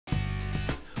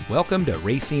Welcome to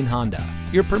Racine Honda,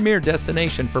 your premier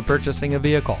destination for purchasing a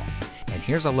vehicle. And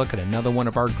here's a look at another one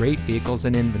of our great vehicles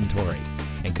in inventory,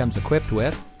 and comes equipped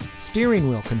with steering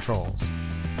wheel controls,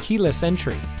 keyless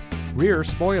entry, rear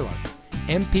spoiler,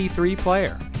 MP3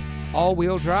 player,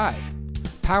 all-wheel drive,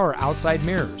 power outside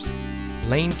mirrors,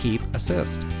 lane keep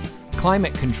assist,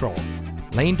 climate control,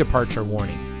 lane departure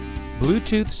warning,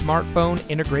 Bluetooth smartphone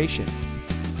integration.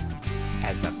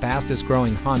 As the fastest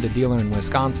growing Honda dealer in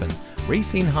Wisconsin,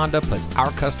 Racine Honda puts our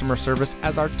customer service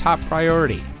as our top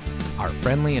priority. Our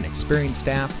friendly and experienced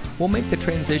staff will make the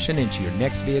transition into your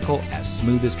next vehicle as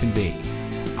smooth as can be.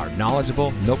 Our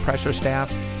knowledgeable, no-pressure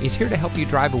staff is here to help you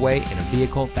drive away in a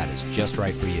vehicle that is just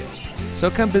right for you. So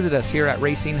come visit us here at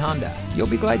Racine Honda. You'll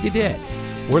be glad you did.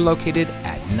 We're located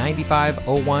at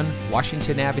 9501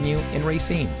 Washington Avenue in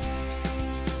Racine.